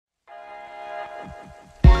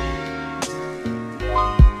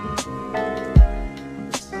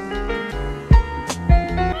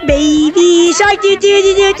Baby shark do do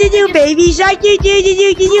do do do do. Baby shark do do do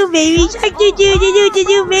do do do. Baby shark do do do do do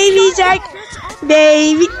do. Baby shark.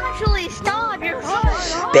 Baby. Actually, stop. You're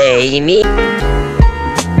fine. Baby.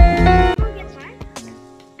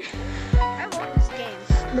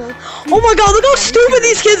 Oh my god, look how stupid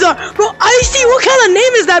these kids are. Bro, Icy, what kind of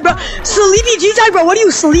name is that, bro? Sleepy Gtag, bro. What are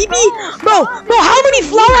you, sleepy? Bro, how many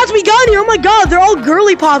flower hats we got in here? Oh my god, they're all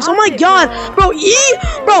girly pops. Oh my god. Bro,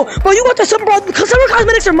 Bro, you got the summer, bro. Summer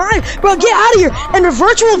cosmetics are mine. Bro, get out of here. And the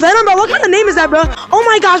virtual venom, bro. What kind of name is that, bro? Oh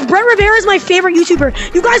my gosh, Brett Rivera is my favorite YouTuber.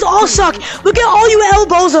 You guys all suck. Look at all you El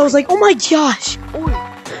Bozos. Like, oh my gosh.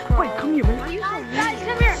 Wait, come here, man. Guys,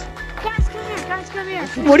 come here. Guys, come here.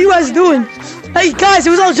 What are you guys doing? Hey, guys,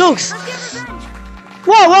 it was all jokes.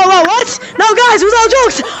 Whoa, what? No, guys, it was all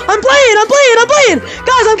jokes. I'm playing.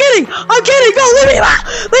 Guys, I'm kidding. Bro,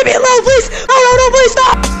 leave me alone, please. No, please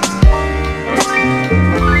stop.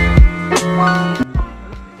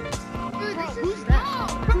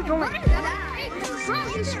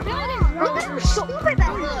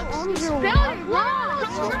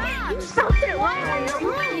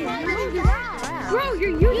 Bro,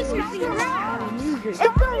 you're using it wrong. It's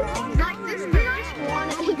like this guy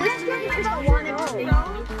wanted. This guy just wanted to be.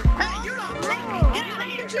 Hey, you're not making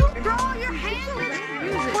it. Bro, your hand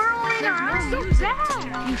is swirling around so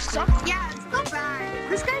bad. You suck. Yeah, it's so bad.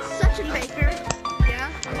 This guy's such a faker. Yeah.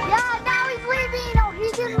 Yeah, now he's leaving. Oh, he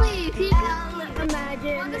can leave. He can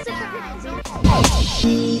imagine.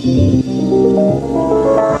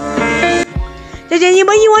 Does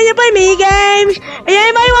anybody want to play mini games? Does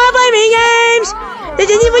anybody want to play mini games? Does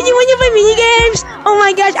anybody want to play mini games? Oh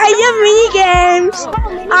my gosh, I love mini games.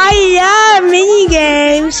 I love mini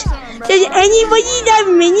games. Does anybody love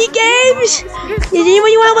mini games? Does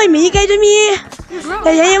anybody want to play mini games with me?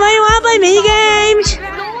 Does anybody want to play mini games?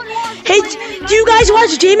 Hey, do you guys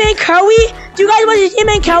watch J-Man Coree? Do you guys watch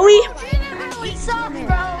J-Man Coree? He sucks,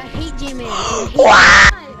 bro. I hate J-Man.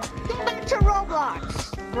 What? Go back to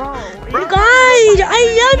Roblox. Bro, guys, I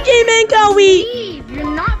love J-Man Coree.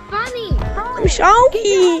 you're not funny. I'm sorry.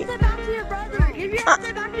 Give back to your brother. Give your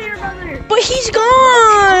answer back to your brother. But he's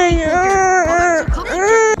gone.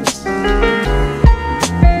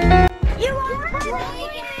 You want to play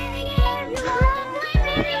mini games? You want to play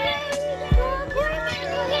mini games? You want to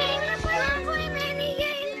play mini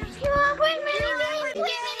games? You want to play mini games?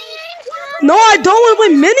 No, I don't want to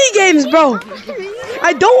play mini games, bro.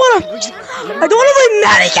 I don't want to play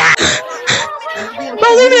mini games. Bro,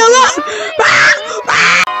 leave me alone.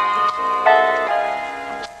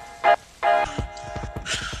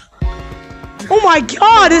 Oh my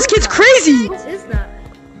god, this kid's crazy. What is that?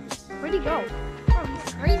 Where'd he go? Oh,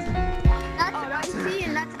 he's crazy. That's Icy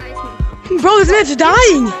and that's Icy. Bro, this man's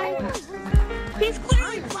dying. He's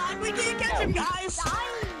clearly blind. We can't catch him, guys.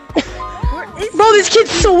 Bro, this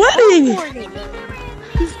kid's sweating.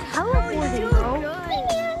 He's teleporting, bro.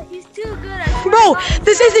 He's too good. Bro,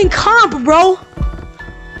 this isn't comp, bro.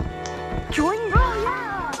 Join, bro.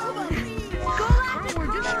 Yeah. Go back. We're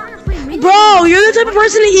just trying to play mini. Bro, you're the type of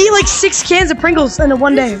person to eat like 6 cans of Pringles in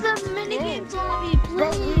one day. This is a mini game, Tommy.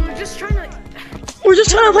 Bro, we're just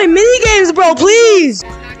trying to play mini games, bro. Please.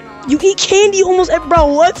 You eat candy almost, bro.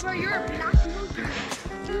 What?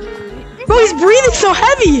 Bro, he's breathing so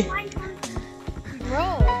heavy.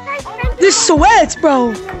 Bro. This sweats,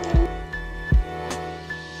 bro.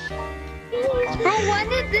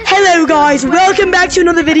 Hello guys, welcome back to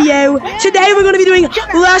another video. Today we're going to be doing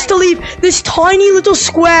Last to Leave, this tiny little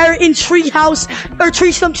square in tree house, or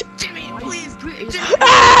tree stump.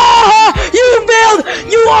 Ah! You failed!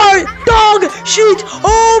 You are dog shit!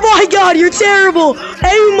 Oh my god, you're terrible!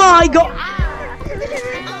 Oh my god!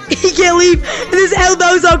 He can't leave. This El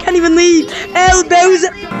Bozo can't even leave. El Bozo.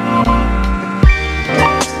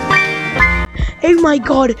 Oh my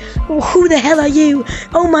god, who the hell are you?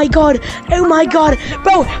 Oh my god,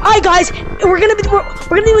 bro. Alright guys, we're gonna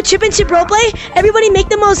do a chip and chip roleplay. Everybody make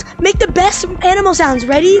the best animal sounds.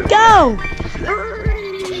 Ready? Go!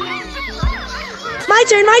 My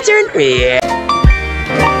turn. Yeah.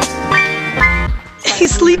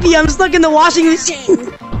 He's sleepy, I'm stuck in the washing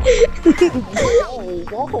machine.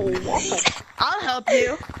 Whoa. I'll help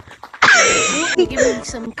you. Give me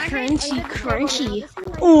some crunchy.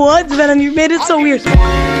 What, Venom? You made it so weird.